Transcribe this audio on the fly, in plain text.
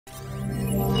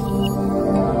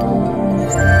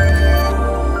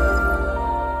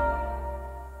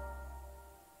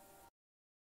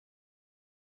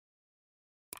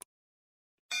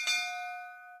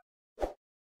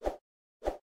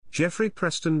Jeffrey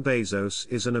Preston Bezos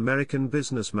is an American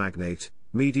business magnate,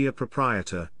 media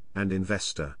proprietor, and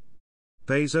investor.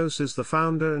 Bezos is the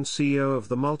founder and CEO of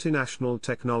the multinational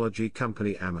technology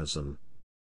company Amazon.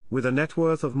 With a net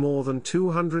worth of more than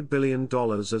 $200 billion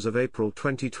as of April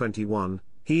 2021,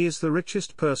 he is the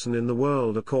richest person in the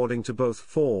world according to both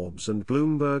Forbes and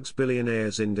Bloomberg's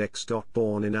Billionaires Index.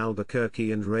 Born in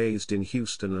Albuquerque and raised in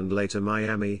Houston and later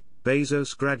Miami,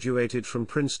 Bezos graduated from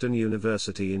Princeton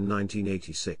University in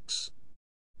 1986.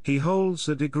 He holds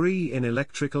a degree in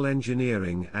electrical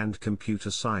engineering and computer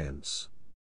science.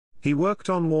 He worked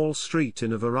on Wall Street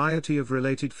in a variety of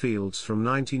related fields from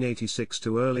 1986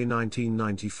 to early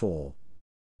 1994.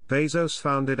 Bezos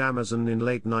founded Amazon in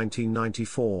late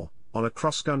 1994, on a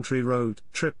cross-country road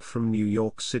trip from New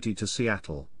York City to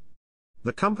Seattle.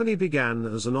 The company began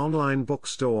as an online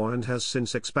bookstore and has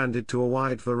since expanded to a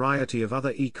wide variety of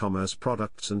other e-commerce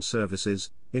products and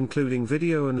services, including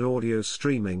video and audio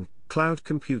streaming, cloud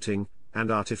computing,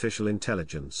 and artificial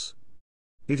intelligence.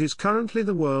 It is currently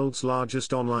the world's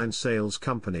largest online sales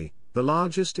company, the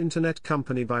largest internet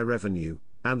company by revenue,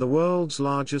 and the world's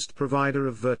largest provider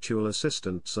of virtual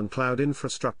assistants and cloud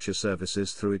infrastructure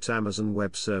services through its Amazon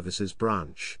Web Services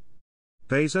branch.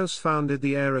 Bezos founded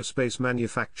the aerospace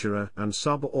manufacturer and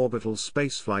suborbital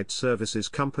spaceflight services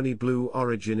company Blue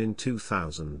Origin in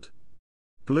 2000.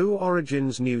 Blue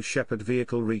Origin's New Shepard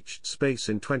vehicle reached space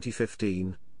in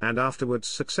 2015, and afterwards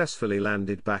successfully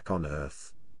landed back on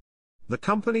Earth. The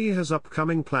company has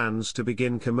upcoming plans to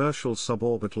begin commercial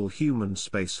suborbital human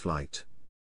spaceflight.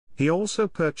 He also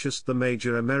purchased the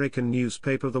major American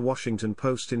newspaper The Washington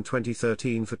Post in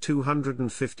 2013 for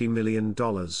 $250 million,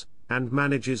 and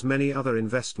manages many other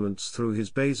investments through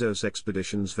his Bezos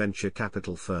Expeditions venture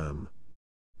capital firm.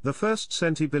 The first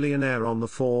centibillionaire on the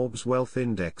Forbes Wealth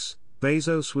Index,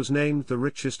 Bezos was named the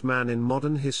richest man in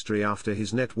modern history after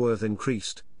his net worth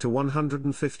increased to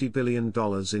 $150 billion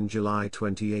in July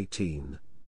 2018.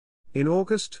 In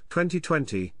August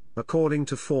 2020, according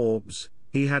to Forbes,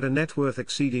 he had a net worth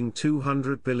exceeding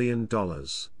 $200 billion.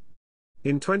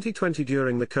 In 2020,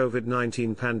 during the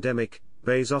COVID-19 pandemic,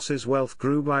 Bezos's wealth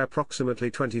grew by approximately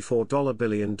 $24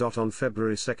 billion. On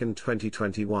February 2,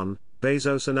 2021,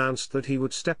 Bezos announced that he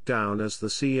would step down as the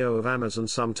CEO of Amazon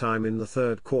sometime in the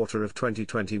third quarter of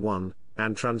 2021,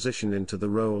 and transition into the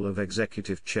role of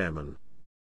executive chairman.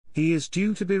 He is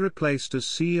due to be replaced as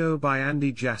CEO by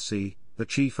Andy Jassy, the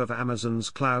chief of Amazon's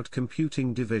cloud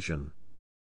computing division.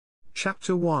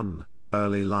 Chapter 1: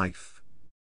 Early Life.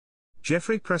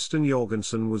 Jeffrey Preston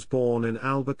Jorgensen was born in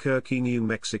Albuquerque, New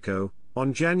Mexico,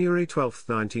 on January 12,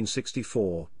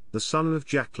 1964, the son of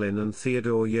Jacqueline and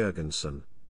Theodore Jorgensen.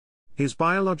 His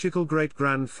biological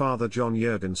great-grandfather John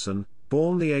Jorgensen,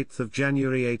 born the 8th of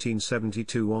January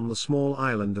 1872 on the small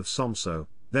island of Somso,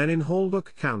 then in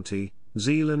Holbrook County,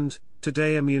 Zeeland,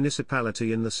 today a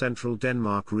municipality in the central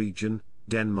Denmark region,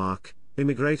 Denmark,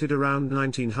 immigrated around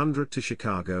 1900 to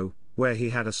Chicago, where he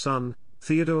had a son,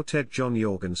 Theodore Ted John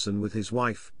Jorgensen, with his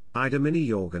wife, Ida Minnie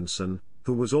Jorgensen,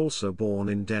 who was also born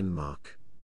in Denmark.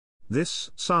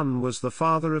 This son was the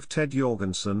father of Ted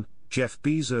Jorgensen, Jeff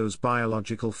Bezos'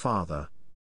 biological father.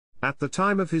 At the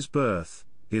time of his birth,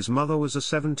 his mother was a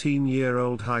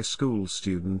 17-year-old high school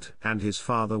student and his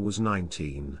father was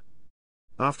 19.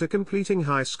 After completing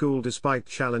high school despite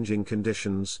challenging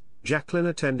conditions, Jacqueline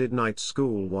attended night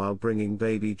school while bringing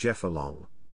baby Jeff along.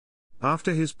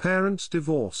 After his parents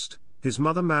divorced, his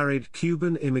mother married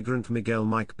Cuban immigrant Miguel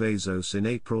Mike Bezos in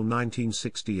April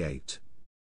 1968.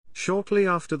 Shortly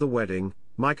after the wedding,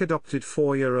 Mike adopted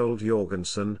 4-year-old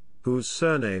Jorgensen, whose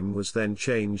surname was then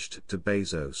changed to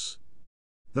Bezos.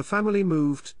 The family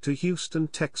moved to Houston,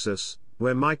 Texas,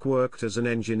 where Mike worked as an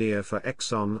engineer for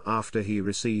Exxon after he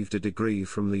received a degree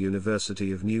from the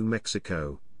University of New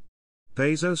Mexico.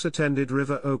 Bezos attended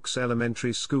River Oaks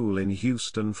Elementary School in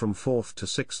Houston from 4th to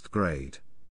 6th grade.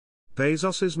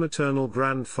 Bezos's maternal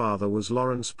grandfather was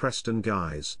Lawrence Preston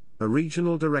Guise, a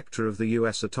regional director of the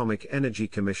U.S. Atomic Energy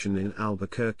Commission in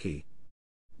Albuquerque.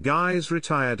 Guise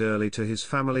retired early to his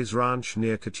family's ranch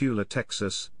near Cotulla,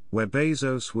 Texas, where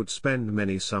Bezos would spend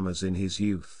many summers in his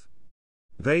youth.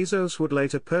 Bezos would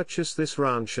later purchase this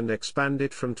ranch and expand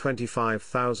it from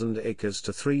 25,000 acres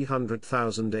to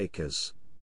 300,000 acres.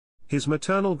 His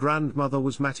maternal grandmother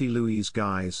was Mattie Louise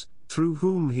Guise, through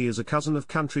whom he is a cousin of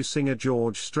country singer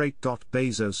George Strait.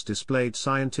 Bezos displayed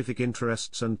scientific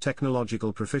interests and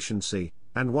technological proficiency,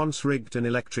 and once rigged an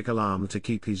electric alarm to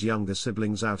keep his younger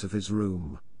siblings out of his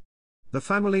room. The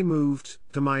family moved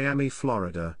to Miami,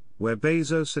 Florida, where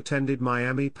Bezos attended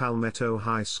Miami Palmetto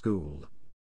High School.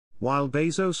 While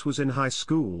Bezos was in high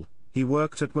school, he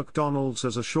worked at McDonald's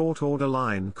as a short-order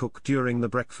line cook during the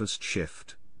breakfast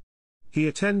shift. He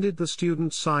attended the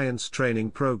Student Science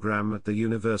Training Program at the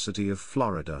University of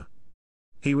Florida.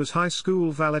 He was high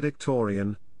school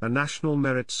valedictorian, a National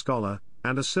Merit Scholar,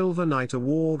 and a Silver Knight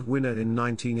Award winner in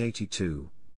 1982.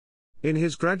 In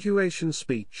his graduation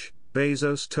speech,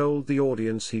 Bezos told the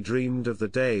audience he dreamed of the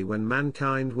day when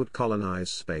mankind would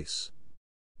colonize space.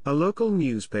 A local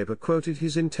newspaper quoted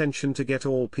his intention to get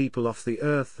all people off the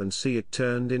Earth and see it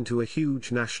turned into a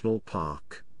huge national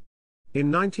park. In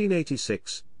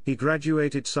 1986, he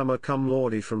graduated summa cum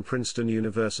laude from Princeton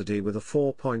University with a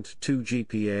 4.2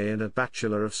 GPA and a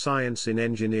Bachelor of Science in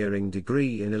Engineering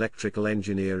degree in Electrical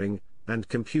Engineering and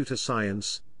Computer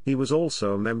Science. He was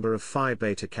also a member of Phi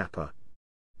Beta Kappa.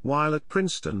 While at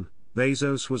Princeton,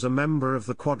 Bezos was a member of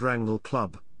the Quadrangle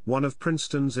Club, one of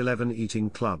Princeton's 11 eating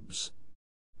clubs.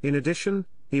 In addition,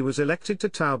 he was elected to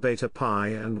Tau Beta Pi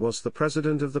and was the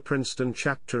president of the Princeton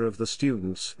chapter of the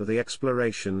Students for the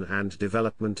Exploration and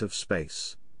Development of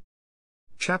Space.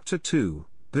 Chapter 2,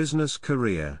 Business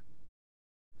Career.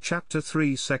 Chapter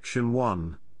 3 Section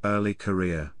 1, Early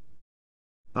Career.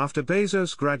 After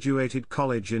Bezos graduated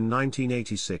college in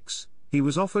 1986, he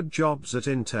was offered jobs at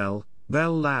Intel,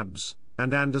 Bell Labs,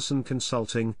 and Anderson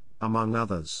Consulting, among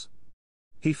others.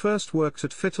 He first worked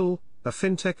at Fittle, a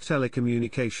fintech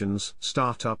telecommunications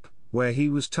startup, where he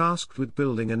was tasked with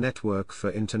building a network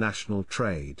for international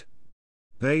trade.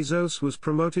 Bezos was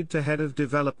promoted to head of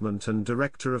development and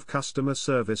director of customer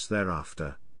service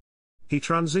thereafter. He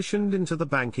transitioned into the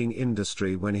banking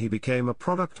industry when he became a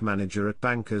product manager at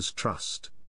Bankers Trust.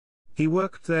 He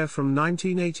worked there from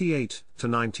 1988 to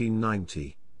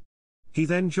 1990. He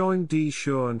then joined D.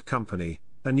 Shaw & Company,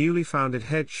 a newly founded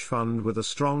hedge fund with a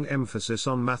strong emphasis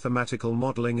on mathematical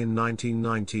modeling in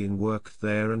 1990 and worked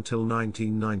there until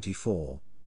 1994.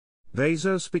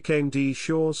 Bezos became D.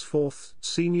 Shaw's fourth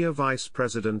senior vice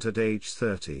president at age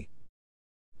 30.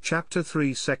 Chapter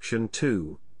 3 Section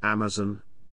 2, Amazon.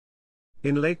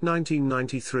 In late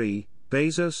 1993,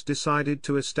 Bezos decided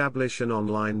to establish an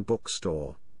online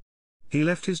bookstore. He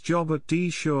left his job at D.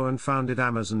 Shaw and founded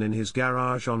Amazon in his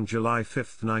garage on July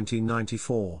 5,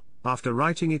 1994, after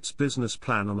writing its business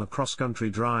plan on a cross-country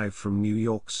drive from New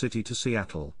York City to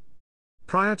Seattle.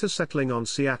 Prior to settling on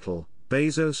Seattle,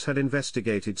 Bezos had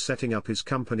investigated setting up his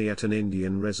company at an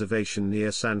Indian reservation near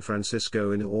San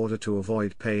Francisco in order to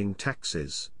avoid paying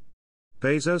taxes.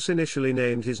 Bezos initially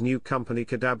named his new company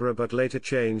Cadabra but later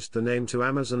changed the name to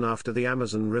Amazon after the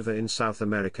Amazon River in South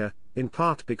America, in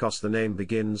part because the name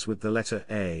begins with the letter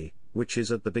A, which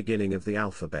is at the beginning of the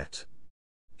alphabet.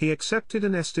 He accepted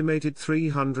an estimated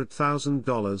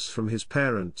 $300,000 from his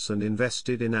parents and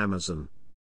invested in Amazon.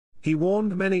 He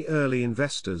warned many early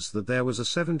investors that there was a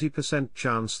 70%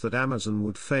 chance that Amazon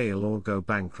would fail or go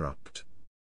bankrupt.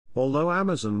 Although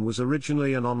Amazon was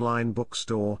originally an online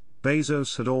bookstore,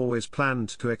 Bezos had always planned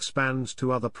to expand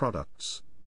to other products.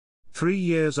 3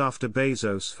 years after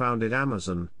Bezos founded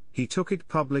Amazon, he took it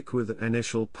public with an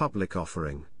initial public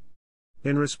offering.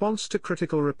 In response to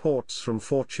critical reports from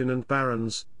Fortune and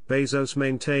Barron's, Bezos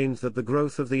maintained that the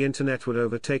growth of the Internet would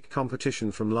overtake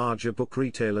competition from larger book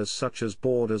retailers such as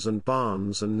Borders and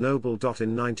Barnes and Noble.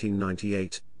 In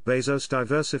 1998, Bezos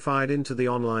diversified into the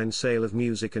online sale of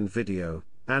music and video,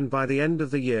 and by the end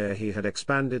of the year he had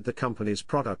expanded the company's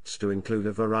products to include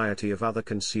a variety of other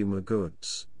consumer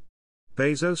goods.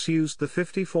 Bezos used the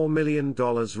 $54 million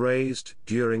raised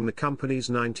during the company's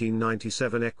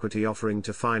 1997 equity offering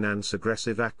to finance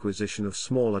aggressive acquisition of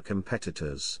smaller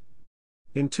competitors.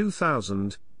 In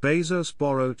 2000, Bezos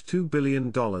borrowed $2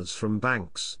 billion from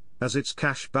banks, as its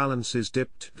cash balances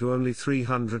dipped to only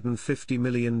 $350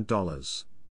 million.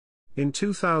 In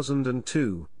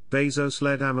 2002, Bezos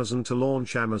led Amazon to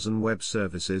launch Amazon Web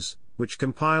Services, which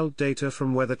compiled data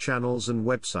from weather channels and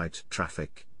website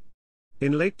traffic.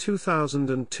 In late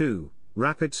 2002,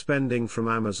 rapid spending from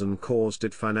Amazon caused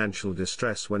it financial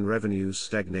distress when revenues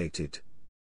stagnated.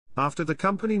 After the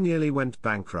company nearly went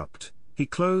bankrupt, he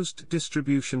closed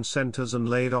distribution centers and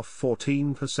laid off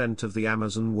 14% of the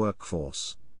Amazon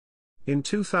workforce. In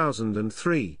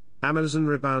 2003, Amazon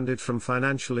rebounded from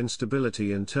financial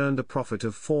instability and turned a profit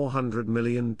of $400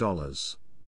 million.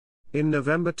 In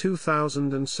November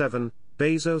 2007,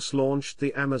 Bezos launched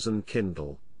the Amazon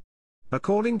Kindle.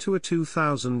 According to a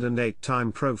 2008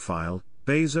 Time profile,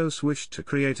 Bezos wished to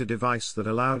create a device that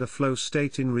allowed a flow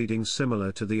state in reading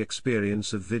similar to the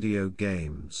experience of video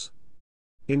games.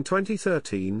 In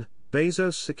 2013,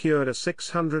 Bezos secured a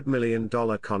 $600 million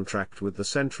contract with the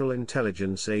Central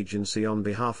Intelligence Agency on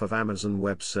behalf of Amazon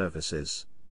Web Services.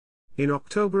 In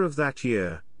October of that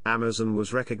year, Amazon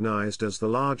was recognized as the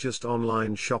largest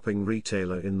online shopping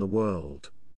retailer in the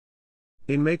world.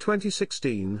 In May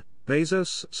 2016,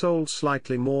 Bezos sold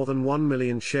slightly more than 1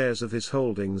 million shares of his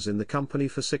holdings in the company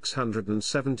for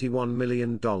 $671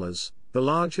 million, the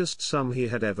largest sum he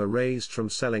had ever raised from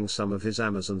selling some of his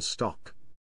Amazon stock.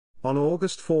 On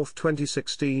August 4,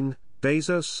 2016,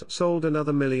 Bezos sold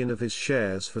another million of his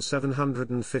shares for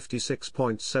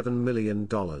 $756.7 million.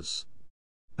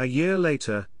 A year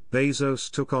later,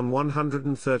 Bezos took on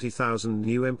 130,000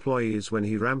 new employees when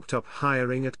he ramped up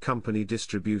hiring at company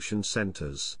distribution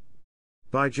centers.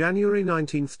 By January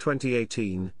 19,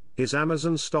 2018, his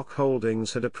Amazon stock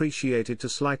holdings had appreciated to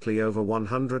slightly over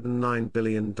 $109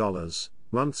 billion.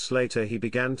 Months later, he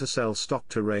began to sell stock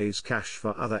to raise cash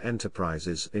for other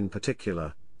enterprises, in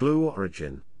particular, Blue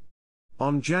Origin.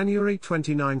 On January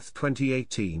 29,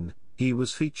 2018, he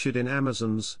was featured in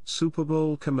Amazon's Super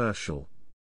Bowl commercial.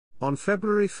 On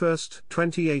February 1,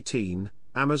 2018,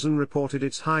 Amazon reported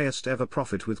its highest ever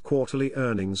profit with quarterly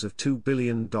earnings of $2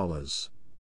 billion.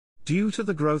 Due to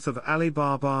the growth of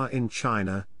Alibaba in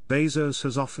China, Bezos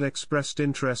has often expressed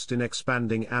interest in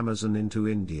expanding Amazon into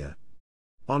India.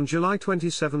 On July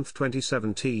 27,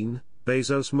 2017,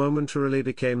 Bezos momentarily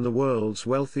became the world's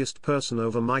wealthiest person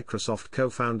over Microsoft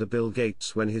co-founder Bill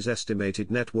Gates when his estimated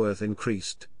net worth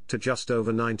increased to just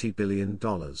over $90 billion.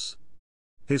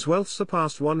 His wealth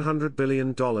surpassed $100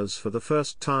 billion for the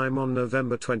first time on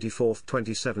November 24,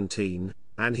 2017,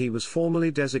 and he was formally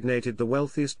designated the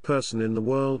wealthiest person in the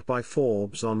world by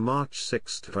Forbes on March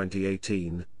 6,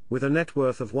 2018, with a net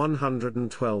worth of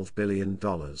 $112 billion.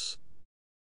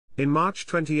 In March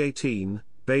 2018,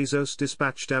 Bezos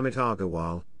dispatched Amit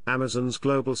Agarwal, Amazon's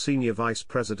global senior vice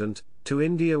president, to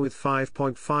India with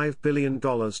 $5.5 billion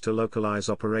to localize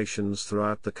operations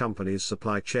throughout the company's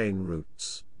supply chain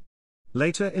routes.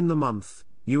 Later in the month,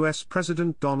 U.S.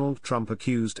 President Donald Trump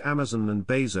accused Amazon and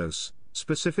Bezos,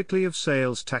 specifically of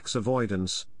sales tax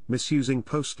avoidance, misusing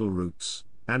postal routes,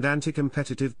 and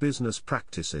anti-competitive business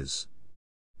practices.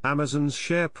 Amazon's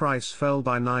share price fell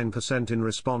by 9% in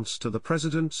response to the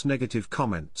president's negative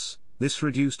comments. This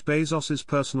reduced Bezos's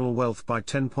personal wealth by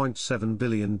 $10.7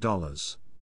 billion.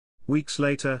 Weeks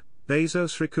later,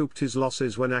 Bezos recouped his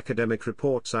losses when academic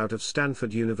reports out of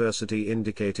Stanford University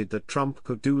indicated that Trump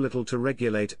could do little to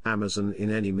regulate Amazon in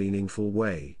any meaningful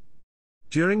way.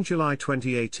 During July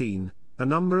 2018, a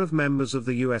number of members of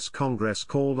the U.S. Congress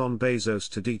called on Bezos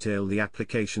to detail the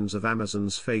applications of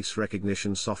Amazon's face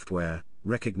recognition software,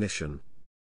 Rekognition.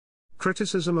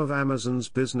 Criticism of Amazon's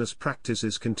business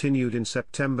practices continued in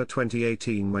September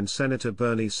 2018 when Senator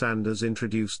Bernie Sanders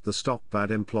introduced the Stop Bad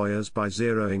Employers by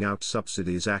Zeroing Out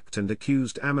Subsidies Act and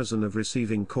accused Amazon of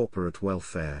receiving corporate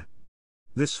welfare.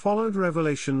 This followed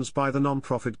revelations by the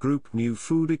nonprofit group New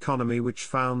Food Economy, which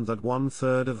found that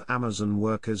 1/3 of Amazon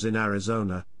workers in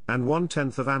Arizona, and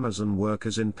 1/10 of Amazon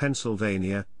workers in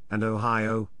Pennsylvania and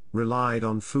Ohio, relied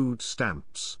on food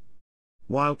stamps.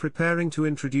 While preparing to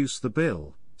introduce the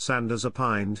bill, Sanders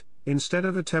opined, instead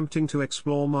of attempting to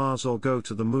explore Mars or go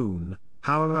to the moon,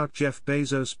 how about Jeff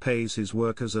Bezos pays his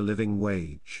workers a living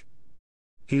wage?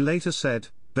 He later said,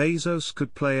 Bezos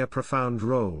could play a profound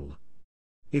role.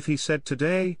 If he said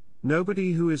today,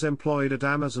 nobody who is employed at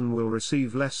Amazon will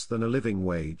receive less than a living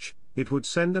wage, it would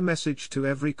send a message to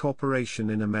every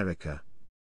corporation in America.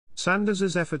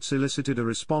 Sanders' efforts elicited a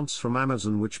response from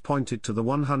Amazon which pointed to the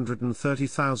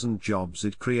 130,000 jobs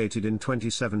it created in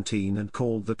 2017 and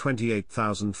called the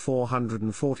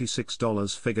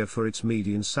 $28,446 figure for its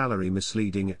median salary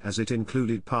misleading as it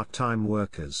included part-time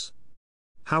workers.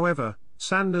 However,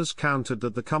 Sanders countered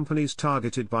that the companies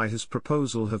targeted by his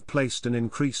proposal have placed an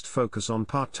increased focus on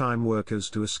part-time workers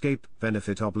to escape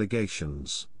benefit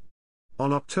obligations.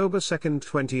 On October 2,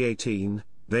 2018,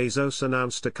 Bezos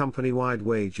announced a company-wide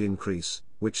wage increase,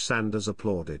 which Sanders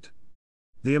applauded.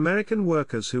 The American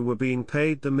workers who were being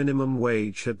paid the minimum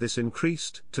wage had this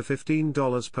increased to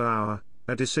 $15 per hour,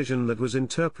 a decision that was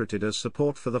interpreted as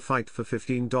support for the Fight for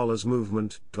 $15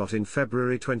 movement. In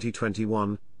February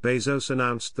 2021, Bezos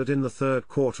announced that in the third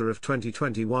quarter of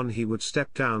 2021 he would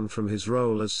step down from his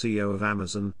role as CEO of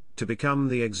Amazon, to become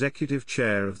the executive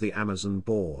chair of the Amazon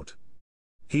board.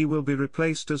 He will be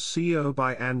replaced as CEO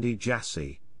by Andy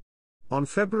Jassy. On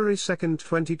February 2,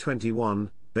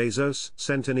 2021, Bezos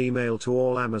sent an email to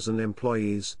all Amazon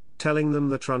employees, telling them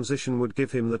the transition would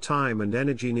give him the time and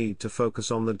energy needed to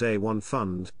focus on the Day One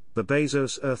Fund, the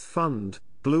Bezos Earth Fund,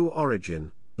 Blue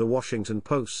Origin, the Washington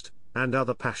Post, and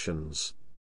other passions.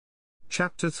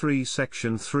 Chapter 3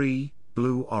 Section 3,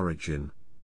 Blue Origin.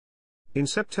 In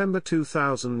September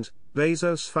 2000,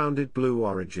 Bezos founded Blue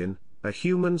Origin, a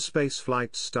human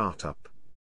spaceflight startup.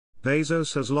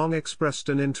 Bezos has long expressed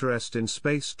an interest in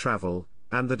space travel,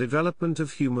 and the development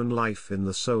of human life in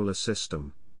the solar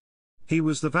system. He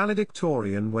was the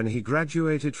valedictorian when he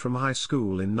graduated from high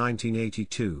school in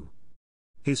 1982.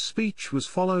 His speech was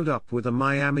followed up with a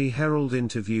Miami Herald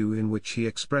interview in which he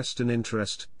expressed an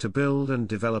interest to build and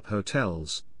develop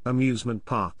hotels, amusement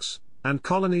parks, and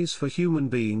colonies for human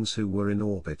beings who were in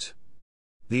orbit.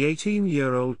 The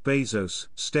 18-year-old Bezos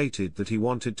stated that he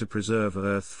wanted to preserve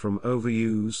Earth from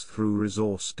overuse through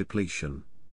resource depletion.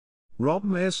 Rob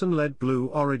Mason led Blue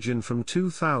Origin from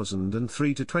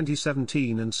 2003 to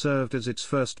 2017 and served as its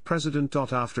first president.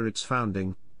 After its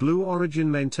founding, Blue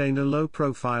Origin maintained a low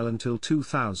profile until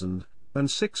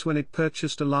 2006 when it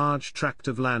purchased a large tract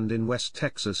of land in West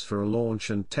Texas for a launch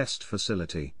and test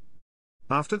facility.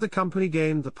 After the company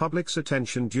gained the public's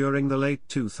attention during the late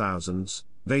 2000s,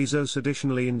 Bezos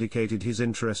additionally indicated his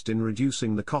interest in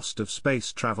reducing the cost of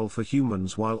space travel for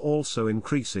humans while also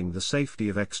increasing the safety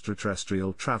of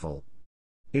extraterrestrial travel.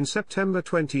 In September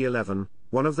 2011,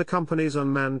 one of the company's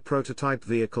unmanned prototype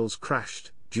vehicles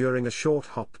crashed during a short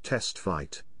hop test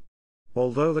flight.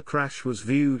 Although the crash was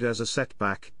viewed as a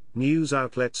setback, news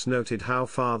outlets noted how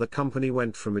far the company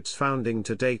went from its founding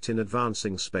to date in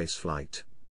advancing spaceflight.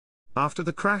 After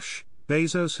the crash,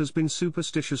 Bezos has been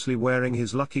superstitiously wearing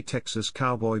his lucky Texas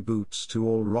cowboy boots to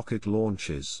all rocket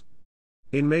launches.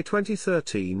 In May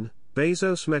 2013,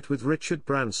 Bezos met with Richard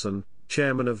Branson,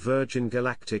 chairman of Virgin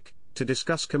Galactic, to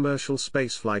discuss commercial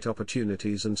spaceflight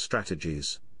opportunities and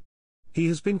strategies. He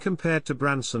has been compared to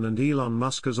Branson and Elon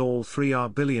Musk as all three are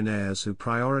billionaires who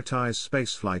prioritize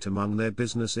spaceflight among their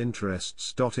business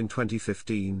interests. In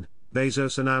 2015,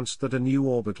 Bezos announced that a new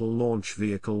orbital launch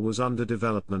vehicle was under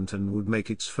development and would make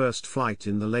its first flight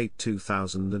in the late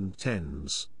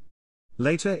 2010s.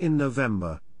 Later in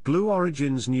November, Blue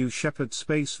Origin's New Shepard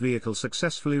space vehicle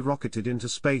successfully rocketed into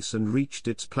space and reached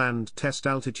its planned test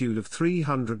altitude of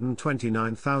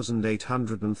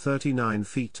 329,839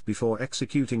 feet before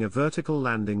executing a vertical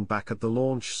landing back at the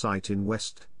launch site in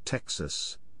West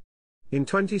Texas. In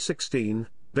 2016,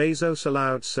 Bezos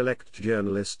allowed select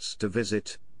journalists to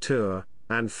visit, tour,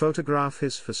 and photograph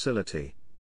his facility.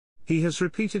 He has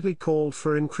repeatedly called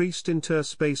for increased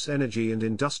interspace energy and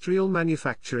industrial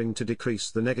manufacturing to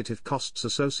decrease the negative costs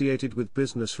associated with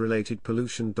business-related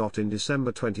pollution. In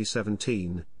December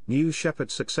 2017, New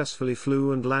Shepard successfully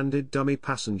flew and landed dummy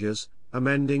passengers,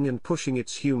 amending and pushing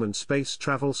its human space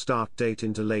travel start date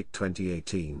into late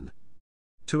 2018.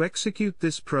 To execute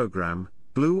this program,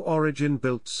 Blue Origin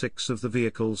built 6 of the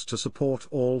vehicles to support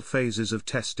all phases of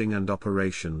testing and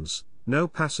operations: no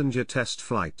passenger test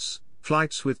flights,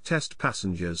 flights with test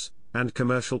passengers, and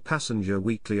commercial passenger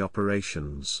weekly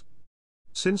operations.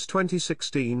 Since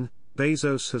 2016,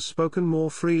 Bezos has spoken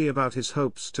more freely about his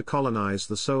hopes to colonize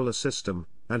the solar system,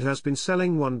 and has been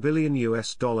selling $1 billion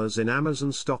in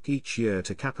Amazon stock each year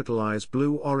to capitalize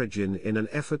Blue Origin in an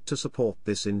effort to support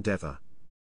this endeavor.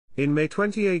 In May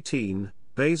 2018,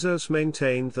 Bezos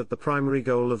maintained that the primary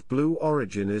goal of Blue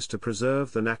Origin is to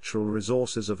preserve the natural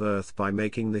resources of Earth by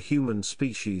making the human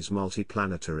species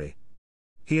multiplanetary.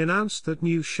 He announced that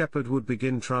New Shepard would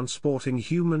begin transporting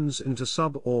humans into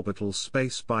suborbital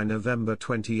space by November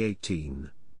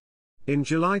 2018. In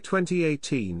July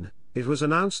 2018, it was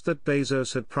announced that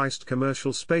Bezos had priced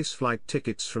commercial spaceflight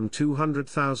tickets from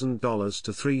 $200,000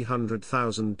 to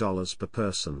 $300,000 per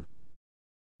person.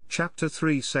 Chapter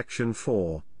 3 Section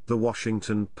 4, The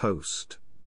Washington Post.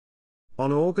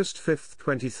 On August 5,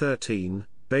 2013,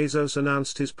 Bezos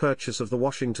announced his purchase of the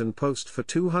Washington Post for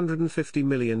 $250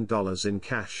 million in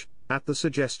cash, at the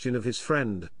suggestion of his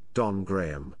friend, Don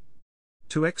Graham.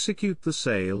 To execute the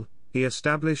sale, he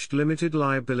established limited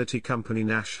liability company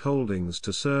Nash Holdings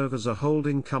to serve as a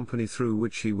holding company through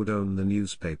which he would own the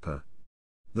newspaper.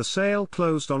 The sale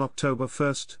closed on October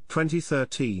 1,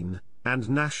 2013, and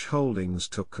Nash Holdings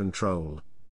took control.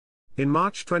 In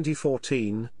March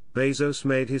 2014, Bezos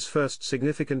made his first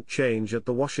significant change at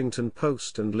the Washington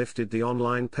Post and lifted the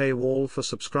online paywall for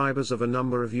subscribers of a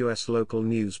number of U.S. local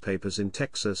newspapers in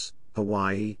Texas,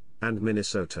 Hawaii, and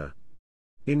Minnesota.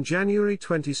 In January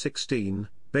 2016,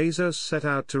 Bezos set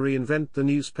out to reinvent the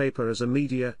newspaper as a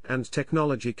media and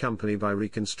technology company by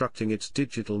reconstructing its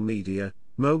digital media,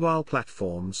 mobile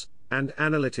platforms, and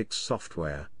analytics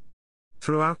software.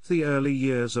 Throughout the early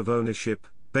years of ownership,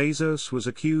 Bezos was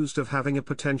accused of having a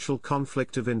potential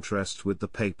conflict of interest with the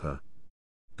paper.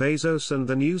 Bezos and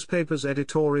the newspaper's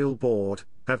editorial board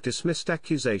have dismissed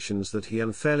accusations that he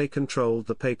unfairly controlled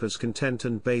the paper's content,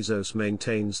 and Bezos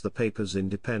maintains the paper's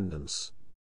independence.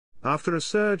 After a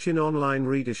surge in online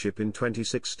readership in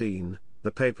 2016,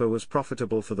 the paper was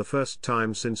profitable for the first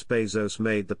time since Bezos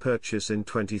made the purchase in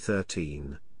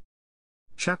 2013.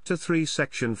 Chapter 3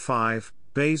 Section 5,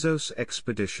 Bezos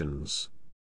Expeditions.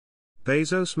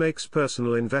 Bezos makes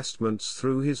personal investments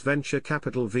through his venture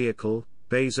capital vehicle,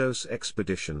 Bezos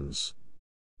Expeditions.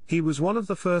 He was one of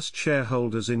the first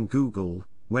shareholders in Google,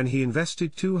 when he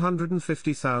invested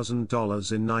 $250,000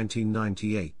 in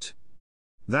 1998.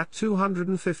 That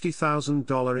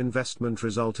 $250,000 investment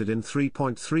resulted in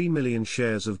 3.3 million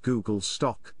shares of Google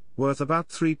stock, worth about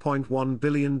 $3.1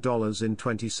 billion in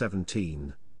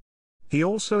 2017. He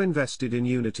also invested in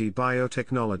Unity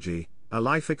Biotechnology, a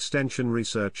life extension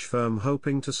research firm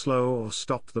hoping to slow or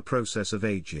stop the process of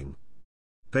aging.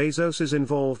 Bezos is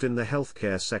involved in the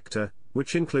healthcare sector,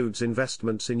 which includes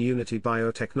investments in Unity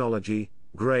Biotechnology,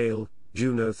 Grail,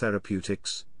 Juno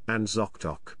Therapeutics, and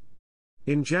ZocDoc.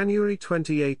 In January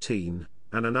 2018,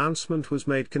 an announcement was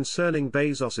made concerning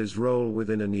Bezos's role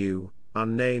within a new,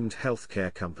 unnamed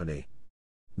healthcare company.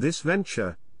 This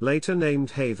venture, later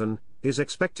named Haven, is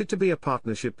expected to be a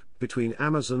partnership between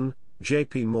Amazon,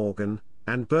 J.P. Morgan,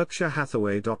 and Berkshire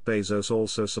Hathaway. Bezos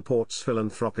also supports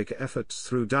philanthropic efforts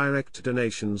through direct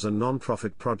donations and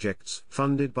non-profit projects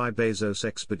funded by Bezos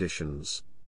Expeditions.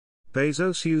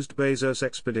 Bezos used Bezos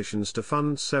Expeditions to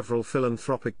fund several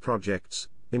philanthropic projects,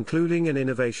 including an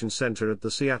innovation center at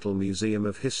the Seattle Museum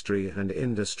of History and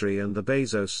Industry and the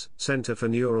Bezos Center for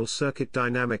Neural Circuit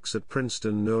Dynamics at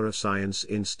Princeton Neuroscience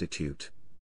Institute.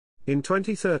 In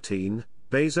 2013,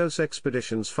 Bezos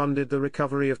Expeditions funded the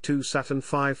recovery of two Saturn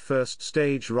V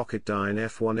first-stage Rocketdyne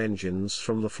F-1 engines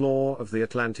from the floor of the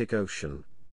Atlantic Ocean.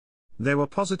 They were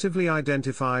positively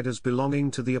identified as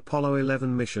belonging to the Apollo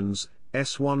 11 mission's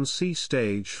S-1C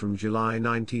stage from July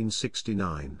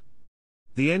 1969.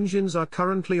 The engines are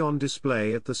currently on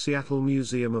display at the Seattle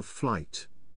Museum of Flight.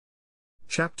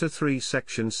 Chapter 3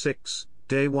 Section 6,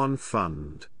 Day 1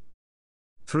 Fund.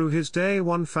 Through his Day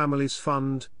 1 Families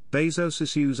Fund, Bezos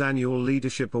issues annual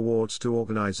leadership awards to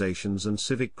organizations and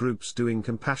civic groups doing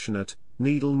compassionate,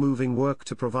 needle-moving work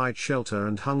to provide shelter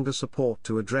and hunger support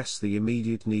to address the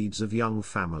immediate needs of young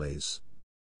families.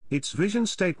 Its vision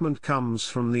statement comes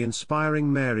from the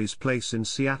inspiring Mary's Place in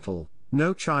Seattle,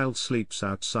 "No child sleeps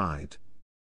outside."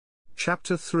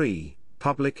 Chapter 3,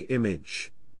 Public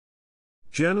Image.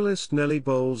 Journalist Nellie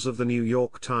Bowles of the New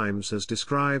York Times has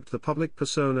described the public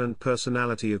persona and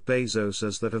personality of Bezos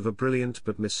as that of a brilliant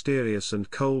but mysterious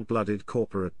and cold-blooded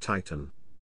corporate titan.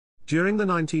 During the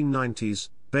 1990s,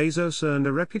 Bezos earned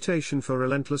a reputation for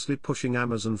relentlessly pushing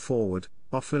Amazon forward,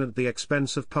 often at the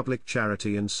expense of public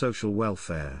charity and social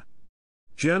welfare.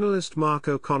 Journalist Mark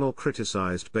O'Connell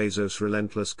criticized Bezos'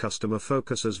 relentless customer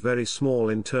focus as very small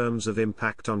in terms of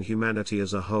impact on humanity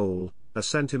as a whole, a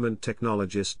sentiment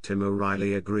technologist Tim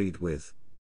O'Reilly agreed with.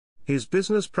 His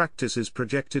business practices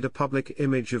projected a public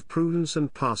image of prudence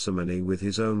and parsimony with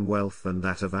his own wealth and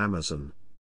that of Amazon.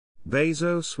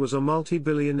 Bezos was a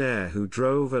multi-billionaire who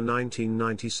drove a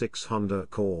 1996 Honda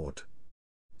Accord.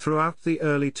 Throughout the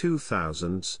early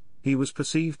 2000s, he was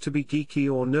perceived to be geeky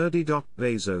or nerdy.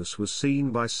 Bezos was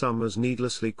seen by some as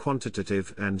needlessly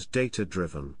quantitative and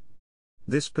data-driven.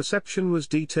 This perception was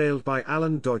detailed by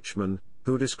Alan Deutschman,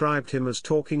 who described him as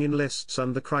talking in lists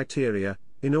and the criteria,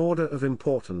 in order of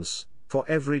importance, for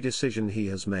every decision he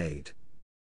has made.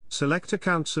 Select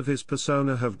accounts of his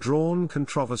persona have drawn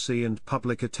controversy and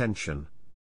public attention.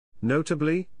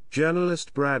 Notably,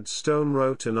 journalist Brad Stone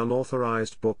wrote an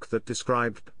unauthorized book that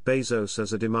described Bezos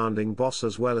as a demanding boss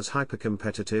as well as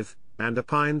hypercompetitive, and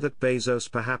opined that Bezos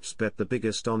perhaps bet the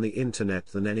biggest on the internet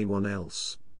than anyone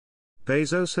else.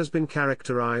 Bezos has been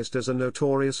characterized as a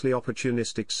notoriously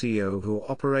opportunistic CEO who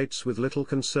operates with little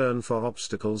concern for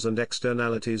obstacles and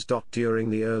externalities.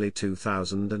 During the early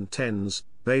 2010s,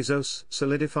 Bezos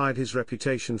solidified his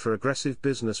reputation for aggressive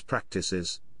business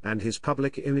practices, and his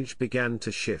public image began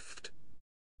to shift.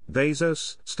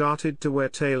 Bezos started to wear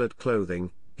tailored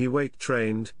clothing, he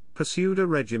weight-trained, pursued a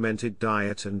regimented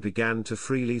diet and began to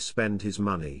freely spend his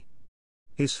money.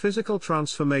 His physical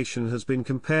transformation has been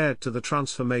compared to the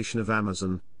transformation of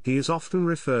Amazon. He is often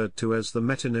referred to as the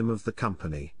metonym of the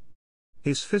company.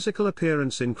 His physical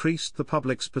appearance increased the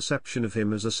public's perception of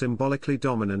him as a symbolically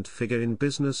dominant figure in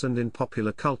business and in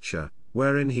popular culture,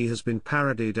 wherein he has been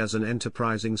parodied as an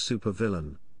enterprising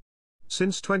supervillain.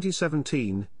 Since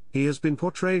 2017, he has been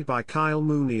portrayed by Kyle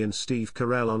Mooney and Steve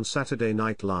Carell on Saturday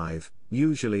Night Live,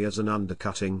 usually as an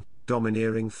undercutting,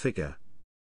 domineering figure.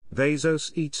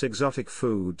 Bezos eats exotic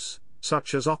foods,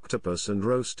 such as octopus and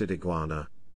roasted iguana.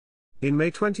 In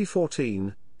May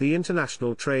 2014, the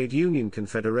International Trade Union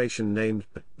Confederation named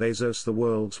Bezos the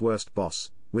world's worst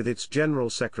boss, with its General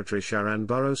Secretary Sharon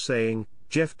Burrows saying,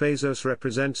 "Jeff Bezos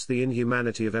represents the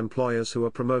inhumanity of employers who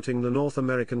are promoting the North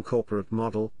American corporate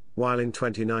model," while in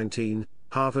 2019,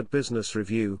 Harvard Business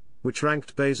Review, which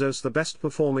ranked Bezos the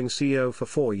best-performing CEO for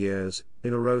 4 years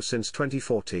in a row since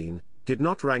 2014, did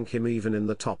not rank him even in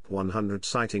the top 100,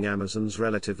 citing Amazon's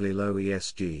relatively low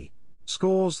ESG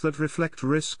scores that reflect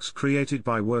risks created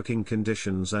by working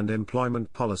conditions and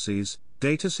employment policies,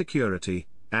 data security,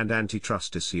 and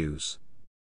antitrust issues.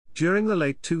 During the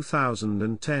late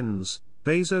 2010s,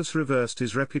 Bezos reversed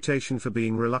his reputation for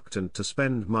being reluctant to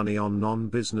spend money on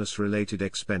non-business related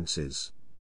expenses.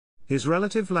 His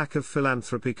relative lack of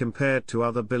philanthropy compared to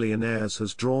other billionaires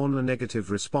has drawn a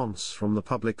negative response from the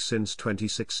public since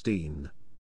 2016.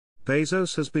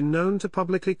 Bezos has been known to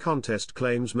publicly contest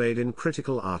claims made in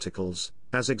critical articles,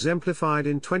 as exemplified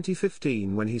in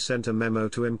 2015 when he sent a memo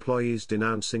to employees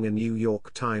denouncing a New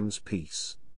York Times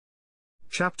piece.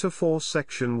 Chapter 4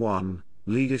 Section 1,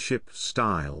 Leadership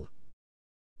Style.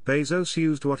 Bezos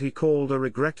used what he called a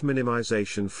regret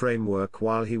minimization framework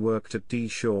while he worked at D.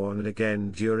 Shaw and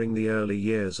again during the early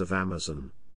years of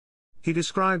Amazon. He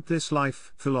described this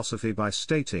life philosophy by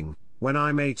stating, "When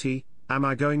I'm 80, am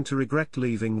I going to regret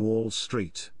leaving Wall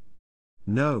Street?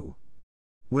 No.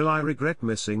 Will I regret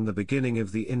missing the beginning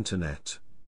of the Internet?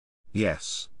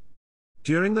 Yes."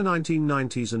 During the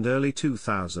 1990s and early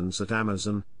 2000s at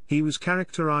Amazon, he was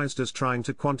characterized as trying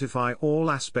to quantify all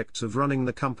aspects of running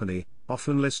the company,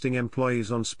 often listing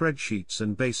employees on spreadsheets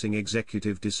and basing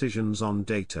executive decisions on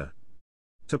data.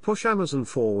 To push Amazon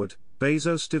forward,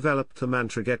 Bezos developed the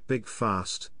mantra "Get Big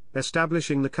Fast,"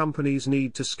 establishing the company's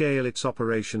need to scale its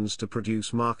operations to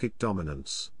produce market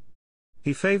dominance.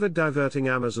 He favored diverting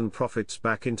Amazon profits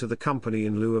back into the company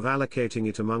in lieu of allocating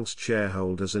it amongst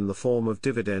shareholders in the form of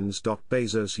dividends.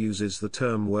 Bezos uses the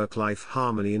term work-life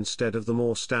harmony instead of the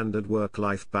more standard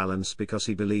work-life balance because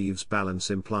he believes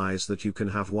balance implies that you can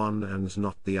have one and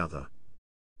not the other.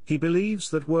 He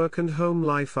believes that work and home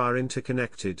life are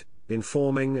interconnected,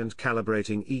 informing and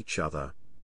calibrating each other.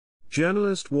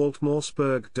 Journalist Walt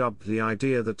Mossberg dubbed the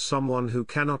idea that someone who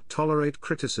cannot tolerate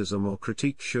criticism or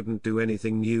critique shouldn't do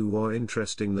anything new or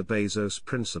interesting the Bezos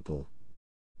principle.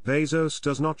 Bezos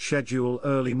does not schedule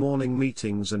early morning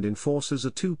meetings and enforces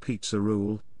a 2-pizza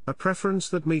rule, a preference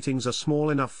that meetings are small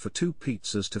enough for 2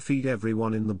 pizzas to feed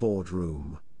everyone in the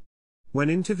boardroom. When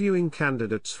interviewing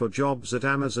candidates for jobs at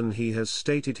Amazon, he has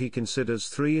stated he considers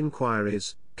 3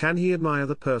 inquiries: can he admire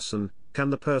the person, can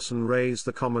the person raise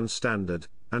the common standard,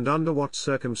 and under what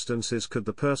circumstances could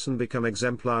the person become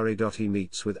exemplary. He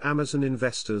meets with Amazon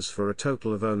investors for a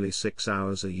total of only 6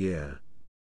 hours a year.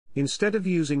 Instead of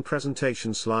using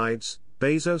presentation slides,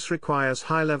 Bezos requires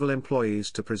high-level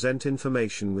employees to present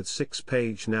information with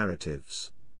 6-page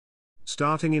narratives.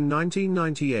 Starting in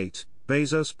 1998,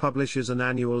 Bezos publishes an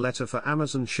annual letter for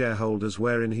Amazon shareholders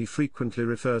wherein he frequently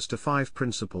refers to 5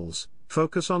 principles: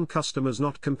 focus on customers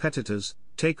not competitors,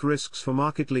 take risks for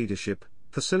market leadership,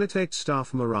 facilitate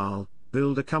staff morale,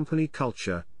 build a company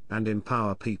culture, and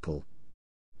empower people.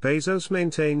 Bezos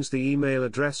maintains the email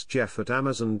address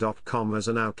jeff@amazon.com as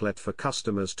an outlet for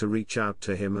customers to reach out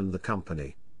to him and the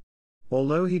company.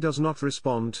 Although he does not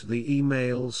respond to the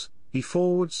emails, he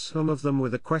forwards some of them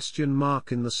with a question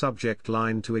mark in the subject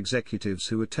line to executives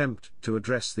who attempt to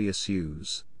address the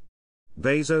issues.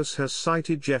 Bezos has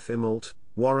cited Jeff Immelt,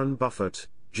 Warren Buffett,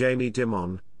 Jamie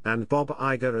Dimon, and Bob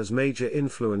Iger as major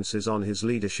influences on his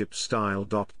leadership style.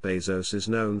 Bezos is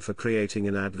known for creating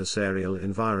an adversarial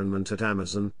environment at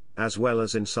Amazon, as well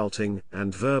as insulting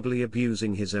and verbally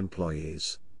abusing his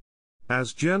employees.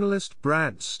 As journalist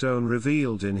Brad Stone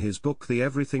revealed in his book The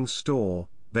Everything Store,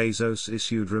 Bezos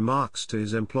issued remarks to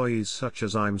his employees such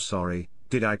as, "I'm sorry,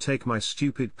 did I take my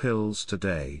stupid pills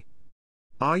today?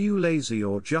 Are you lazy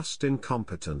or just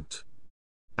incompetent?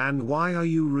 And why are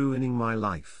you ruining my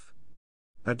life?"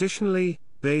 Additionally,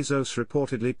 Bezos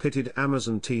reportedly pitted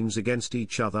Amazon teams against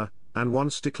each other, and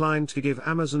once declined to give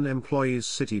Amazon employees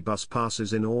city bus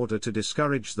passes in order to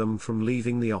discourage them from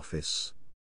leaving the office.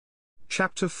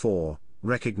 Chapter 4,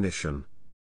 Recognition.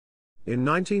 In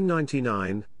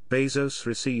 1999, Bezos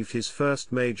received his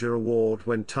first major award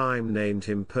when Time named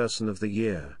him Person of the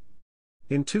Year.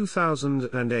 In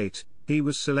 2008, he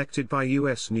was selected by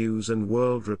U.S. News &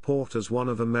 World Report as one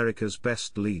of America's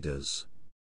best leaders.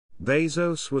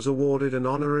 Bezos was awarded an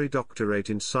honorary doctorate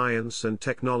in science and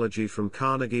technology from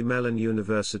Carnegie Mellon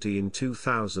University in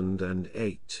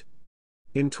 2008.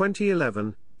 In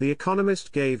 2011, The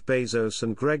Economist gave Bezos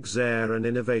and Greg Zare an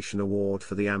Innovation Award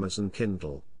for the Amazon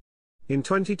Kindle. In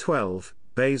 2012,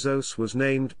 Bezos was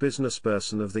named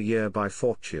Businessperson of the Year by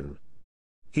Fortune.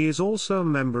 He is also a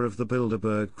member of the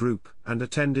Bilderberg Group and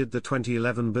attended the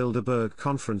 2011 Bilderberg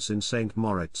Conference in St.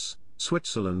 Moritz,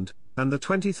 Switzerland, and the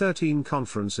 2013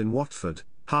 conference in Watford,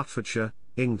 Hertfordshire,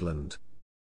 England.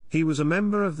 He was a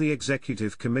member of the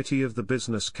Executive Committee of the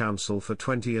Business Council for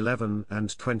 2011 and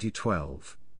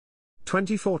 2012.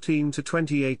 2014 to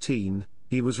 2018,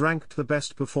 he was ranked the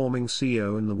best-performing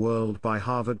CEO in the world by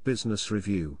Harvard Business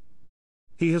Review.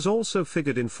 He has also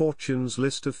figured in Fortune's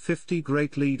list of 50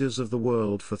 great leaders of the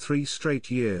world for 3 straight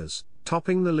years,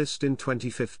 topping the list in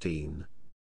 2015.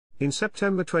 In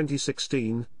September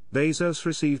 2016, Bezos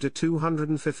received a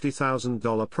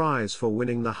 $250,000 prize for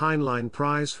winning the Heinlein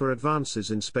Prize for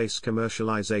Advances in Space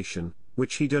Commercialization,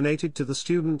 which he donated to the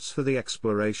Students for the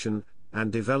Exploration and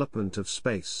Development of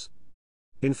Space.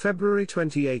 In February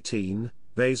 2018,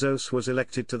 Bezos was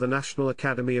elected to the National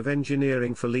Academy of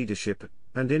Engineering for Leadership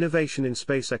and Innovation in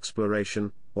Space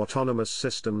Exploration, Autonomous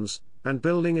Systems, and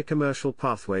Building a Commercial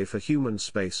Pathway for Human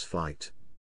Spaceflight.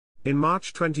 In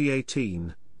March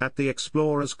 2018, at the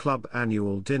Explorers Club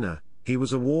annual dinner, he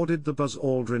was awarded the Buzz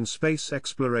Aldrin Space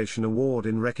Exploration Award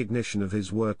in recognition of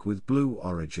his work with Blue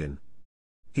Origin.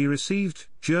 He received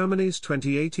Germany's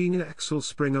 2018 Axel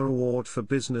Springer Award for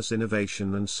Business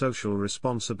Innovation and Social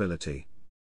Responsibility.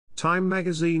 Time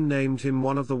magazine named him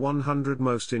one of the 100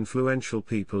 most influential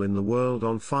people in the world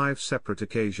on 5 separate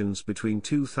occasions between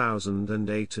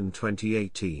 2008 and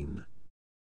 2018.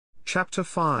 Chapter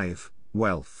 5: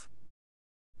 Wealth.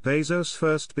 Bezos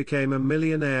first became a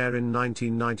millionaire in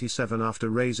 1997 after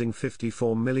raising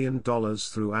 $54 million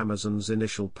through Amazon's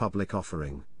initial public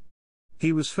offering.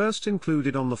 He was first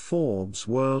included on the Forbes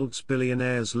World's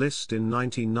Billionaires list in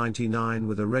 1999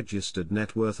 with a registered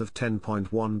net worth of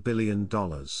 $10.1 billion.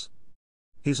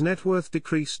 His net worth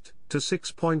decreased to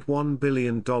 $6.1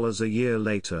 billion a year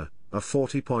later, a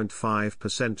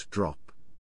 40.5% drop.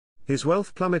 His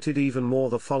wealth plummeted even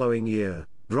more the following year,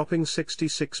 dropping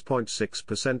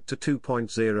 66.6% to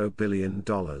 $2.0 billion.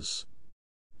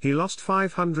 He lost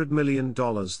 $500 million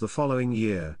the following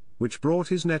year, which brought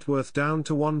his net worth down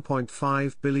to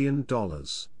 $1.5 billion.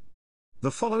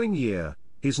 The following year,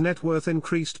 his net worth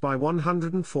increased by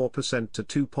 104% to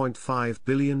 $2.5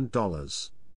 billion.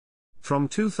 From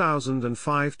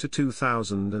 2005 to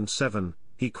 2007,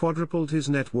 he quadrupled his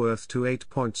net worth to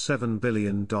 $8.7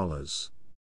 billion.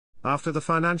 After the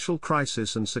financial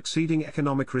crisis and succeeding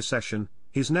economic recession,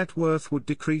 his net worth would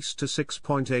decrease to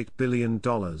 $6.8 billion, a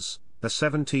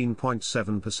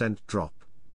 17.7% drop.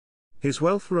 His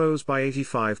wealth rose by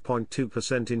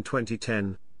 85.2% in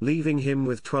 2010, leaving him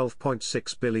with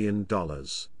 $12.6 billion.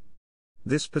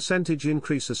 This percentage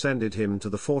increase ascended him to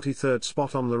the 43rd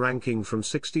spot on the ranking from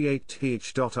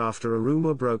 68th. After a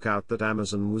rumor broke out that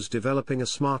Amazon was developing a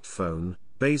smartphone,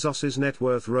 Bezos's net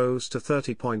worth rose to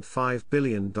 $30.5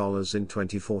 billion in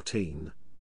 2014.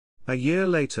 A year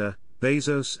later,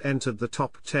 Bezos entered the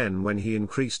top 10 when he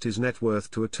increased his net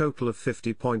worth to a total of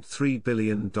 $50.3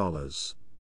 billion.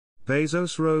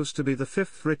 Bezos rose to be the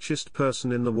 5th richest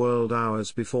person in the world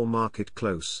hours before market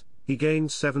close. He gained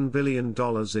 $7 billion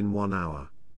in 1 hour.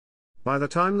 By the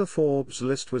time the Forbes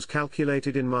list was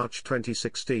calculated in March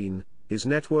 2016, his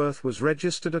net worth was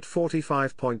registered at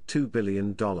 $45.2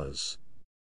 billion.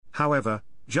 However,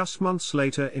 just months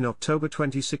later in October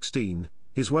 2016,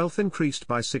 his wealth increased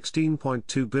by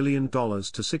 $16.2 billion to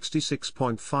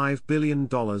 $66.5 billion,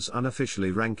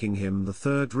 unofficially ranking him the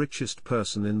 3rd richest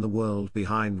person in the world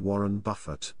behind Warren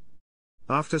Buffett.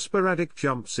 After sporadic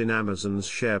jumps in Amazon's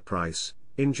share price,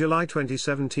 in July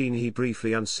 2017 he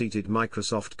briefly unseated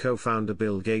Microsoft co-founder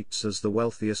Bill Gates as the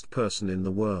wealthiest person in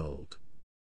the world.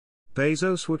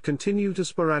 Bezos would continue to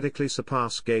sporadically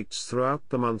surpass Gates throughout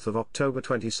the month of October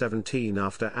 2017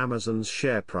 after Amazon's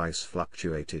share price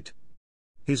fluctuated.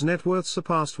 His net worth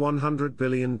surpassed $100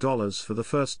 billion for the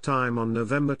first time on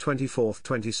November 24,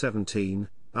 2017,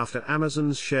 after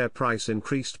Amazon's share price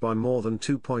increased by more than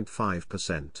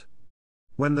 2.5%.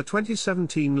 When the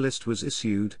 2017 list was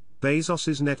issued,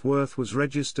 Bezos's net worth was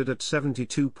registered at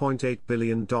 $72.8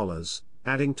 billion,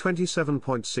 adding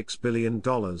 $27.6 billion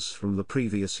from the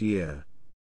previous year.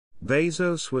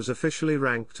 Bezos was officially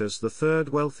ranked as the 3rd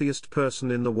wealthiest person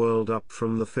in the world, up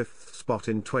from the 5th spot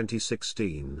in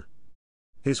 2016.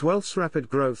 His wealth's rapid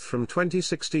growth from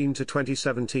 2016 to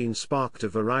 2017 sparked a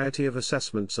variety of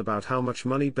assessments about how much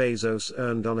money Bezos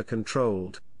earned on a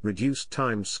controlled, reduced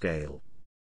time scale.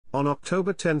 On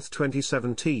October 10,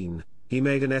 2017, he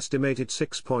made an estimated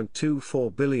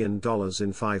 $6.24 billion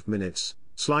in 5 minutes,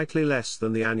 slightly less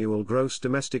than the annual gross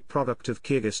domestic product of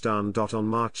Kyrgyzstan. On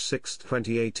March 6,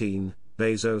 2018,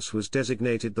 Bezos was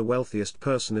designated the wealthiest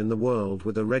person in the world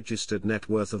with a registered net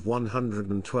worth of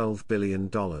 $112 billion.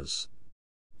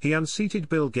 He unseated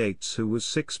Bill Gates, who was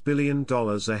 $6 billion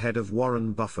ahead of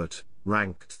Warren Buffett,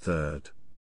 ranked 3rd.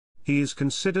 He is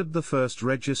considered the first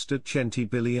registered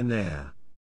centibillionaire.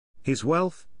 His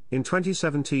wealth, in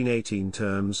 2017-18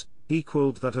 terms,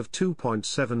 equaled that of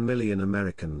 2.7 million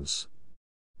Americans.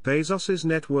 Bezos's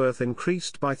net worth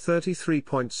increased by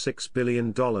 $33.6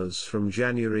 billion from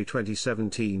January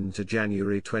 2017 to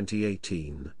January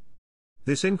 2018.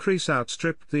 This increase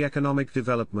outstripped the economic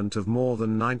development of more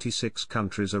than 96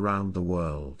 countries around the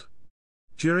world.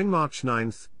 During March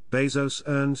 9, Bezos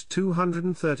earned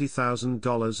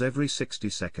 $230,000 every 60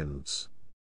 seconds.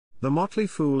 The Motley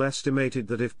Fool estimated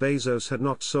that if Bezos had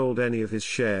not sold any of his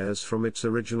shares from its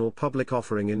original public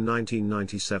offering in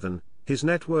 1997, his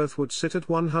net worth would sit at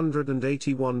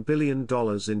 $181 billion in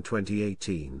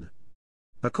 2018.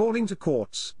 According to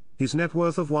Quartz, his net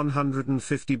worth of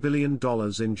 $150 billion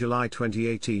in July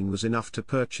 2018 was enough to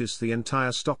purchase the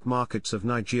entire stock markets of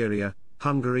Nigeria,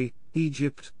 Hungary,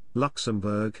 Egypt,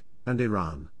 Luxembourg, and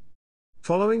Iran.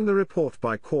 Following the report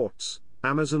by Quartz,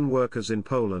 Amazon workers in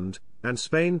Poland and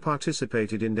Spain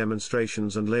participated in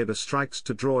demonstrations and labor strikes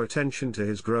to draw attention to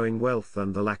his growing wealth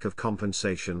and the lack of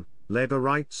compensation, labor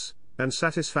rights, and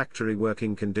satisfactory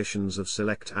working conditions of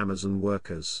select Amazon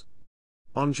workers.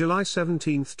 On July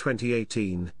 17,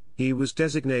 2018, he was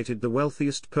designated the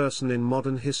wealthiest person in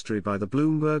modern history by the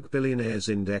Bloomberg Billionaires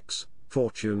Index,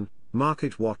 Fortune,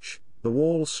 MarketWatch, The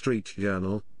Wall Street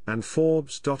Journal, and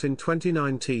Forbes. In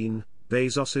 2019,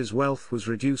 Bezos's wealth was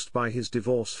reduced by his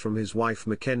divorce from his wife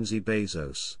Mackenzie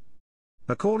Bezos.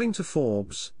 According to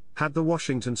Forbes, had the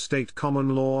Washington state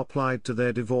common law applied to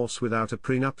their divorce without a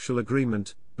prenuptial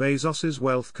agreement, Bezos's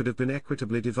wealth could have been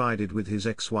equitably divided with his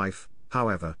ex-wife.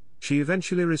 However, she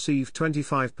eventually received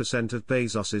 25% of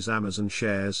Bezos's Amazon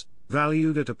shares,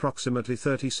 valued at approximately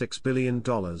 $36 billion,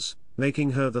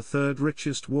 making her the third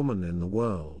richest woman in the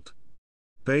world.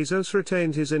 Bezos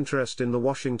retained his interest in the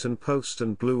Washington Post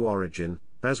and Blue Origin,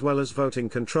 as well as voting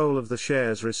control of the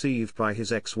shares received by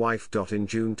his ex-wife. In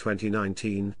June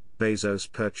 2019,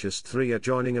 Bezos purchased 3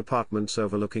 adjoining apartments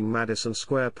overlooking Madison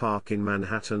Square Park in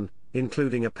Manhattan,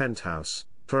 including a penthouse,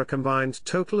 for a combined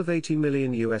total of $80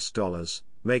 million,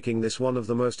 making this one of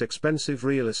the most expensive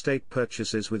real estate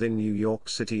purchases within New York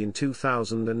City in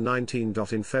 2019.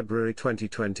 In February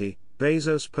 2020,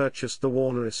 Bezos purchased the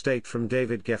Warner estate from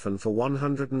David Geffen for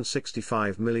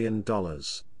 $165 million,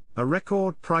 a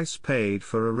record price paid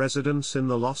for a residence in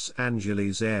the Los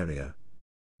Angeles area.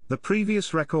 The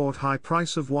previous record high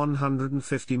price of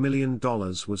 $150 million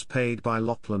was paid by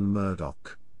Lachlan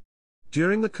Murdoch.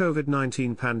 During the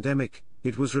COVID-19 pandemic,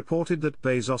 it was reported that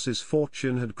Bezos's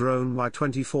fortune had grown by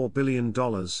 $24 billion,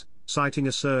 citing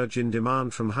a surge in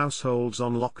demand from households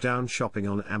on lockdown shopping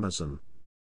on Amazon.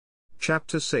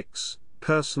 Chapter 6,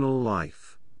 Personal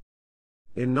Life.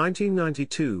 In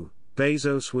 1992,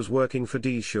 Bezos was working for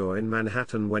D. Shaw in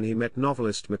Manhattan when he met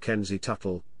novelist Mackenzie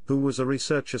Tuttle, who was a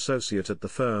research associate at the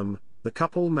firm. The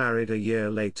couple married a year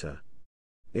later.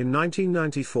 In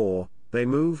 1994, they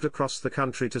moved across the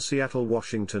country to Seattle,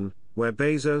 Washington, where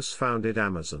Bezos founded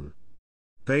Amazon.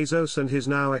 Bezos and his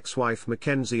now ex-wife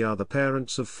Mackenzie are the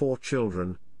parents of 4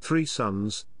 children, 3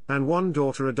 sons, and 1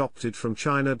 daughter adopted from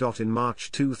China. In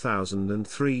March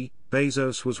 2003,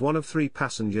 Bezos was one of 3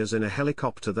 passengers in a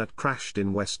helicopter that crashed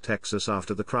in West Texas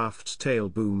after the craft's tail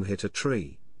boom hit a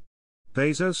tree.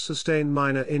 Bezos sustained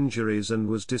minor injuries and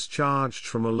was discharged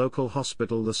from a local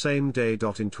hospital the same day. In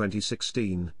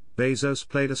 2016, Bezos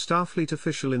played a Starfleet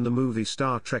official in the movie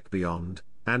Star Trek Beyond,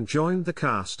 and joined the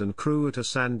cast and crew at a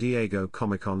San Diego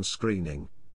Comic-Con screening.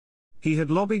 He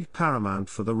had lobbied Paramount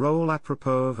for the role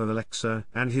apropos of Alexa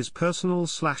and his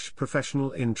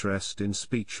personal/professional interest in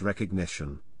speech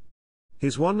recognition.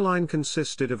 His one line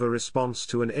consisted of a response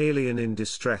to an alien in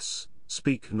distress,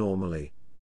 "Speak normally."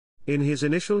 In his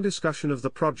initial discussion of the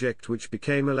project, which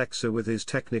became Alexa, with his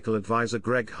technical advisor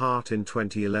Greg Hart in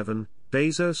 2011,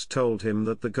 Bezos told him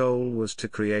that the goal was to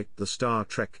create the Star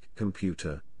Trek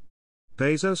computer.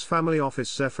 Bezos' family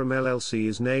office Zephram LLC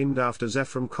is named after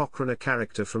Zephram Cochrane, a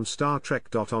character from Star Trek.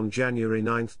 On January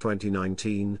 9,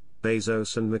 2019,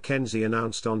 Bezos and Mackenzie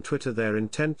announced on Twitter their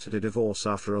intent to divorce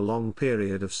after a long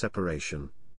period of separation.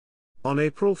 On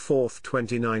April 4,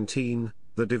 2019,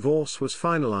 the divorce was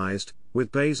finalized,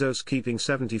 with Bezos keeping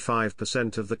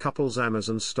 75% of the couple's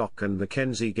Amazon stock and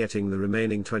Mackenzie getting the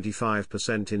remaining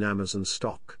 25% in Amazon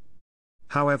stock.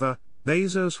 However,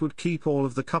 Bezos would keep all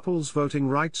of the couple's voting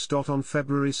rights. On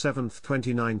February 7,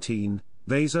 2019,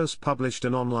 Bezos published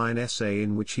an online essay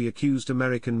in which he accused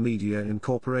American Media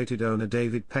Incorporated owner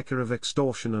David Pecker of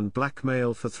extortion and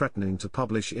blackmail for threatening to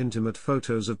publish intimate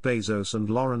photos of Bezos and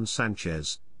Lauren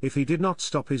Sanchez, if he did not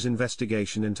stop his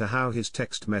investigation into how his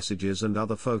text messages and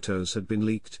other photos had been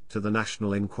leaked to the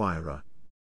National Enquirer.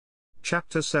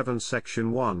 Chapter 7,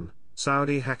 Section 1,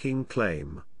 Saudi Hacking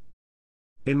Claim.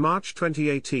 In March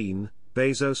 2018,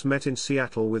 Bezos met in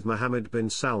Seattle with Mohammed bin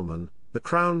Salman, the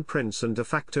Crown Prince and de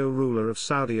facto ruler of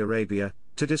Saudi Arabia,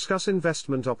 to discuss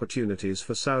investment opportunities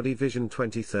for Saudi Vision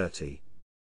 2030.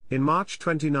 In March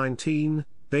 2019,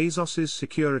 Bezos's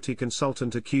security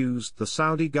consultant accused the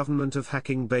Saudi government of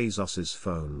hacking Bezos's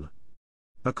phone.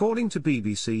 According to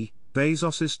BBC,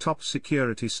 Bezos's top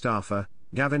security staffer,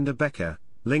 Gavinder Becker,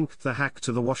 linked the hack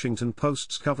to the Washington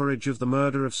Post's coverage of the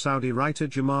murder of Saudi writer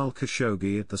Jamal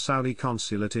Khashoggi at the Saudi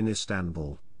consulate in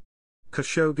Istanbul.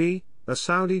 Khashoggi, a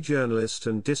Saudi journalist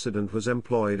and dissident, was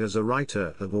employed as a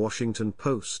writer at the Washington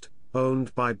Post,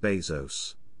 owned by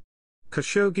Bezos.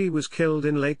 Khashoggi was killed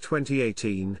in late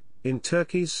 2018, in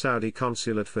Turkey's Saudi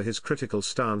consulate for his critical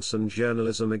stance and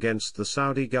journalism against the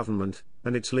Saudi government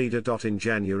and its leader. In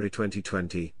January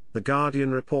 2020, The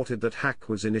Guardian reported that hack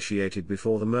was initiated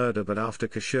before the murder but after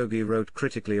Khashoggi wrote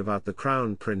critically about the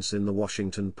Crown Prince in the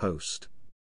Washington Post.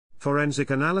 Forensic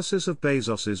analysis of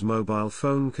Bezos's mobile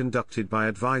phone conducted by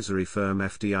advisory firm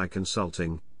FDI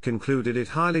Consulting concluded it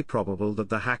highly probable that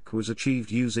the hack was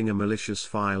achieved using a malicious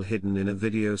file hidden in a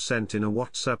video sent in a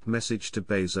WhatsApp message to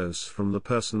Bezos from the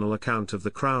personal account of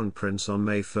the Crown Prince on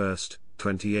May 1,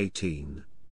 2018.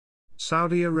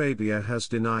 Saudi Arabia has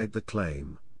denied the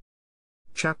claim.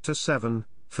 Chapter 7,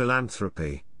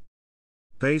 Philanthropy.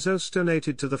 Bezos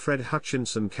donated to the Fred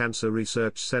Hutchinson Cancer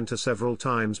Research Center several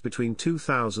times between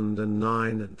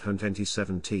 2009 and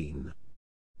 2017.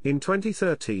 In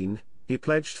 2013, he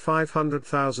pledged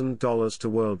 $500,000 to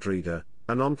Worldreader,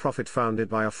 a nonprofit founded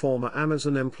by a former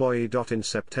Amazon employee. In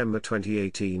September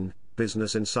 2018,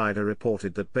 Business Insider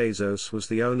reported that Bezos was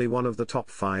the only one of the top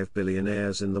 5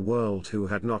 billionaires in the world who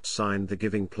had not signed the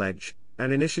Giving Pledge,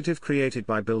 an initiative created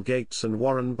by Bill Gates and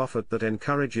Warren Buffett that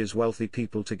encourages wealthy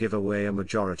people to give away a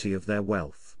majority of their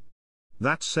wealth.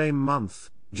 That same month,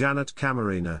 Janet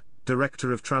Camarena,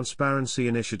 director of transparency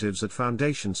initiatives at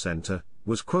Foundation Center,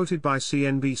 was quoted by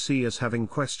CNBC as having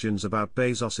questions about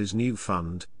Bezos's new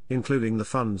fund, including the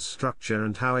fund's structure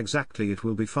and how exactly it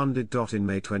will be funded. In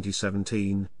May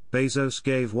 2017, Bezos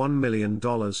gave $1 million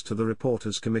to the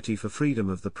Reporters Committee for Freedom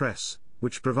of the Press,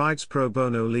 which provides pro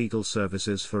bono legal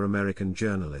services for American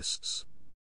journalists.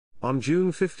 On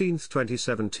June 15,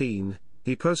 2017,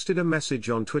 he posted a message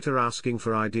on Twitter asking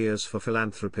for ideas for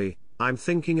philanthropy. "I'm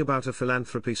thinking about a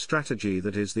philanthropy strategy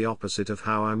that is the opposite of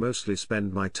how I mostly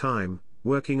spend my time,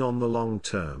 working on the long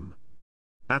term."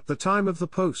 At the time of the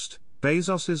post,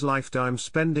 Bezos's lifetime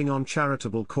spending on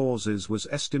charitable causes was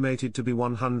estimated to be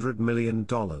 $100 million.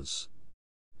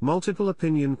 Multiple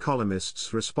opinion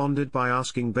columnists responded by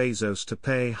asking Bezos to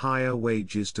pay higher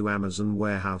wages to Amazon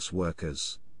warehouse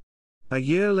workers. A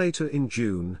year later in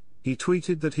June, he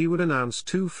tweeted that he would announce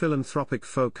 2 philanthropic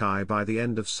foci by the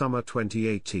end of summer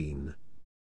 2018.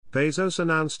 Bezos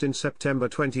announced in September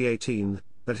 2018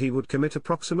 that he would commit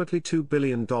approximately $2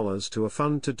 billion to a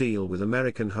fund to deal with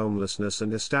American homelessness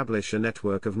and establish a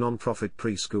network of nonprofit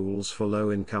preschools for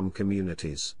low-income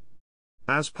communities.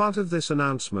 As part of this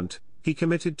announcement, he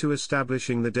committed to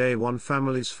establishing the Day One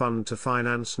Families Fund to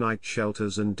finance night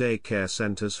shelters and daycare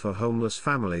centers for homeless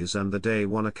families and the Day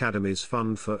One Academies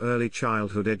Fund for early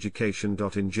childhood education.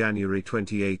 In January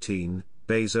 2018,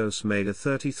 Bezos made a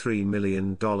 $33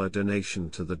 million donation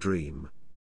to the Dream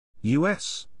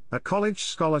U.S., a college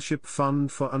scholarship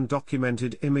fund for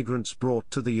undocumented immigrants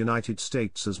brought to the United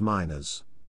States as minors.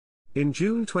 In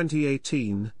June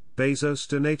 2018, Bezos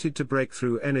donated to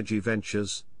Breakthrough Energy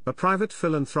Ventures, a private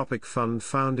philanthropic fund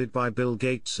founded by Bill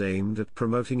Gates aimed at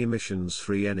promoting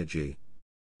emissions-free energy.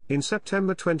 In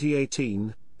September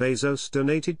 2018, Bezos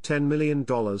donated $10 million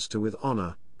to With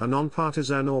Honor, a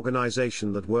nonpartisan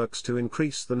organization that works to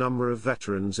increase the number of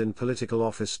veterans in political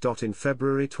office. In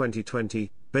February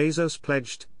 2020, Bezos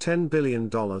pledged $10 billion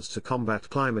to combat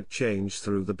climate change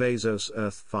through the Bezos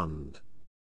Earth Fund.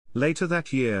 Later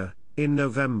that year, in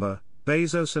November,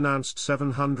 Bezos announced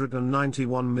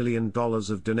 $791 million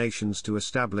of donations to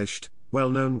established,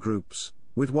 well-known groups,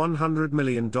 with $100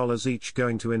 million each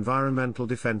going to Environmental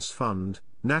Defense Fund,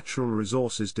 Natural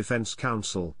Resources Defense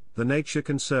Council, the Nature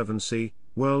Conservancy,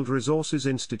 World Resources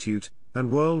Institute,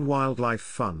 and World Wildlife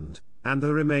Fund, and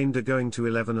the remainder going to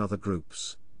 11 other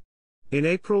groups. In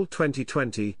April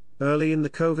 2020, early in the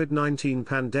COVID-19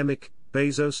 pandemic,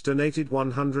 Bezos donated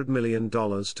 $100 million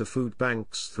to food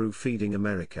banks through Feeding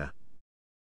America.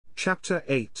 Chapter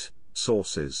 8,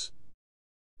 Sources.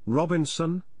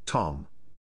 Robinson, Tom.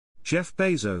 Jeff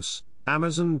Bezos,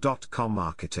 Amazon.com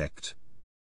architect.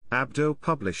 Abdo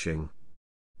Publishing.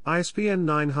 ISBN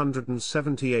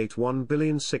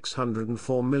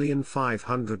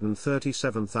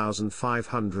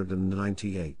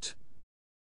 978-1604604537598.